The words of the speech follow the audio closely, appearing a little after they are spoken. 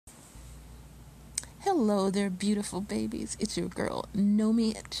Hello there, beautiful babies. It's your girl,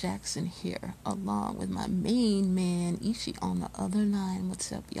 Nomi Jackson here, along with my main man, Ishi, on the other line.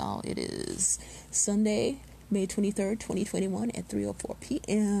 What's up, y'all? It is Sunday, May 23rd, 2021 at 3:04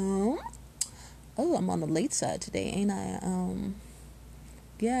 p.m. Oh, I'm on the late side today, ain't I?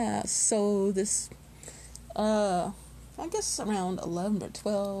 Yeah, so this, I guess around 11 or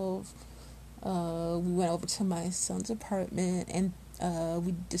 12, we went over to my son's apartment and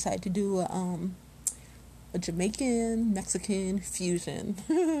we decided to do a Jamaican Mexican fusion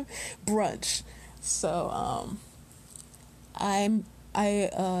brunch. So I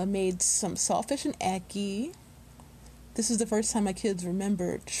made some saltfish and ackee. This is the first time my kids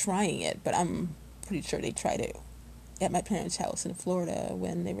remember trying it, but I'm pretty sure they tried it at my parents' house in Florida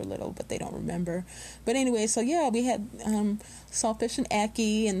when they were little, but they don't remember. But anyway, so yeah, we had saltfish and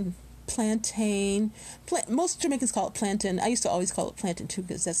ackee and plantain. Most Jamaicans call it plantain. I used to always call it plantain too,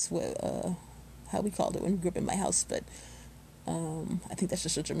 because that's what how we called it when we grew up in my house. But I think that's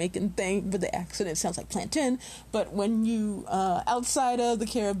just a Jamaican thing, but the accent, it sounds like plantain. But when you outside of the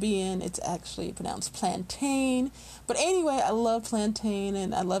Caribbean, it's actually pronounced plantain. But anyway, I love plantain,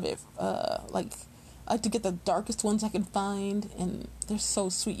 and I love it I like to get the darkest ones I can find, and they're so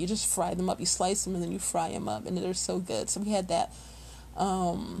sweet. You just fry them up. You slice them, and then you fry them up, and they're so good. So we had that.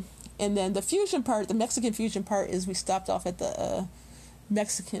 And then the fusion part, the Mexican fusion part, is we stopped off at the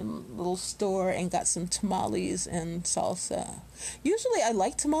Mexican little store and got some tamales and salsa. Usually I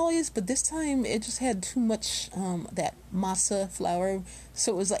like tamales, but this time it just had too much that masa flour.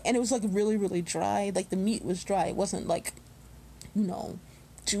 So it was like, and it was like really, really dry. Like the meat was dry. It wasn't like,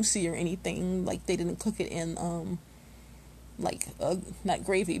 juicy or anything. Like they didn't cook it in not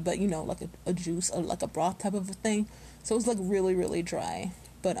gravy, but like a juice or like a broth type of a thing. So it was like really, really dry.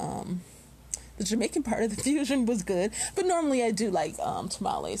 But the Jamaican part of the fusion was good, but normally I do like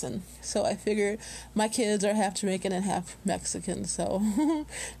tamales, and so I figured my kids are half Jamaican and half Mexican, so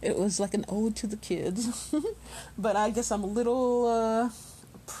it was like an ode to the kids. But I guess I'm a little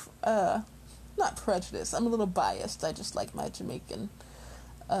not prejudiced. I'm a little biased. I just like my Jamaican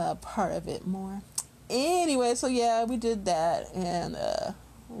part of it more. Anyway, so yeah, we did that, and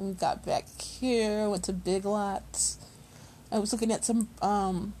we got back here, went to Big Lots. I was looking at some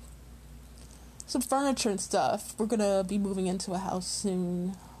furniture and stuff. We're gonna be moving into a house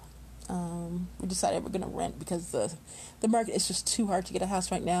soon. We decided we're gonna rent because the market is just too hard to get a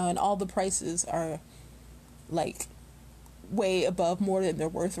house right now, and all the prices are like way above more than they're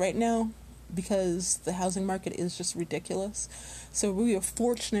worth right now because the housing market is just ridiculous. So we were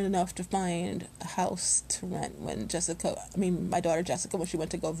fortunate enough to find a house to rent when my daughter Jessica, when she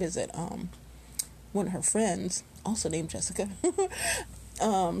went to go visit one of her friends, also named Jessica,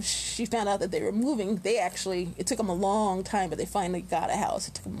 she found out that they were moving. It took them a long time, but they finally got a house.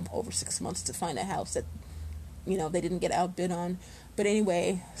 It took them over 6 months to find a house that, they didn't get outbid on. But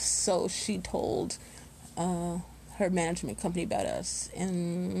anyway, so she told her management company about us,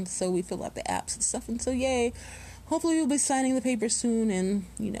 and so we filled out the apps and stuff, and so yay, hopefully we'll be signing the papers soon and,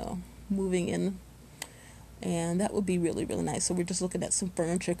 moving in, and that would be really, really nice. So we're just looking at some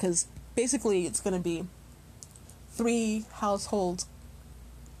furniture, because basically it's going to be 3 households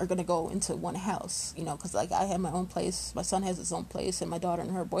are going to go into one house, because like I have my own place, my son has his own place, and my daughter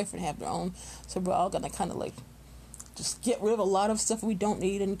and her boyfriend have their own, so we're all going to kind of like just get rid of a lot of stuff we don't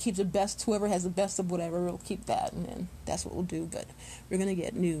need and keep the best. Whoever has the best of whatever, we'll keep that, and then that's what we'll do. But we're gonna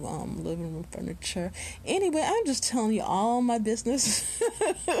get new living room furniture. Anyway, I'm just telling you all my business.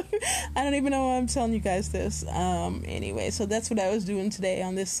 I don't even know why I'm telling you guys this. Anyway, so that's what I was doing today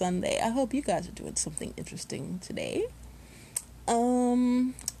on this Sunday. I hope you guys are doing something interesting today.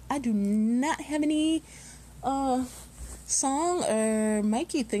 I do not have any song or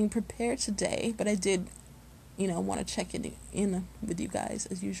Mikey thing prepared today, but I did want to check in with you guys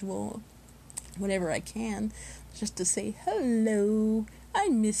as usual whenever I can, just to say hello. I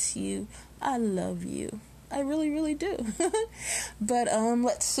miss you. I love you. I really, really do. But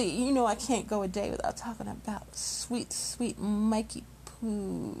let's see. I can't go a day without talking about sweet, sweet Mikey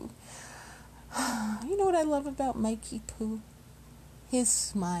Poo. You know what I love about Mikey Poo? His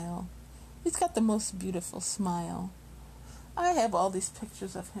smile. He's got the most beautiful smile. I have all these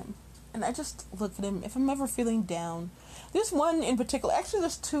pictures of him, and I just look at him if I'm ever feeling down. There's one in particular. Actually,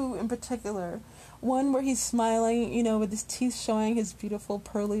 there's 2 in particular. One where he's smiling, with his teeth showing, his beautiful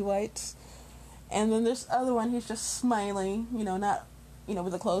pearly whites. And then there's other one, he's just smiling, not,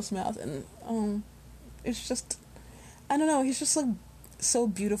 with a closed mouth. And it's just, I don't know, he's just like so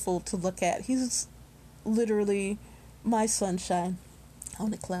beautiful to look at. He's literally my sunshine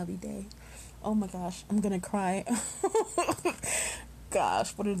on a cloudy day. Oh my gosh, I'm gonna cry.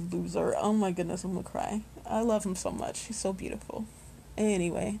 Gosh, what a loser. Oh my goodness, I'm gonna cry. I love him so much. He's so beautiful.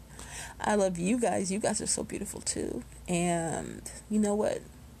 Anyway, I love you guys. You guys are so beautiful too. And you know what?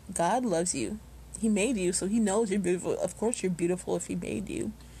 God loves you. He made you, so he knows you're beautiful. Of course you're beautiful if he made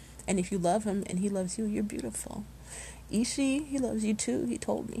you. And if you love him and he loves you, you're beautiful. Ishi, he loves you too. He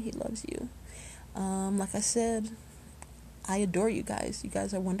told me he loves you. Like I said, I adore you guys. You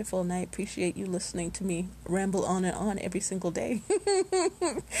guys are wonderful, and I appreciate you listening to me ramble on and on every single day.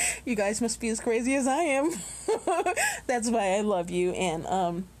 You guys must be as crazy as I am. That's why I love you,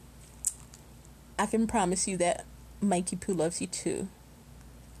 and I can promise you that Mikey Poo loves you too.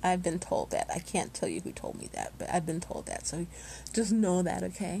 I've been told that. I can't tell you who told me that, but I've been told that. So just know that,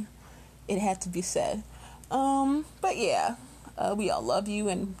 okay? It had to be said. But yeah, we all love you,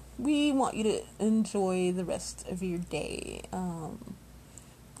 and we want you to enjoy the rest of your day.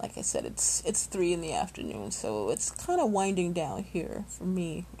 Like I said, it's 3 in the afternoon, so it's kind of winding down here for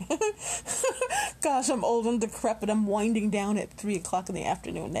me. Gosh, I'm old and decrepit. I'm winding down at 3 o'clock in the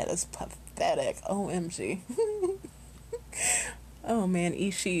afternoon. That is pathetic. OMG. Oh man,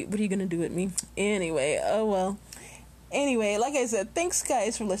 Ishi, what are you gonna do with me? Anyway, oh well. Anyway, like I said, thanks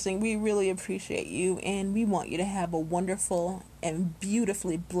guys for listening. We really appreciate you, and we want you to have a wonderful and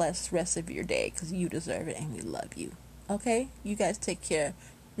beautifully blessed rest of your day, because you deserve it and we love you. Okay? You guys take care.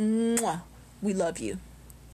 Mwah. We love you.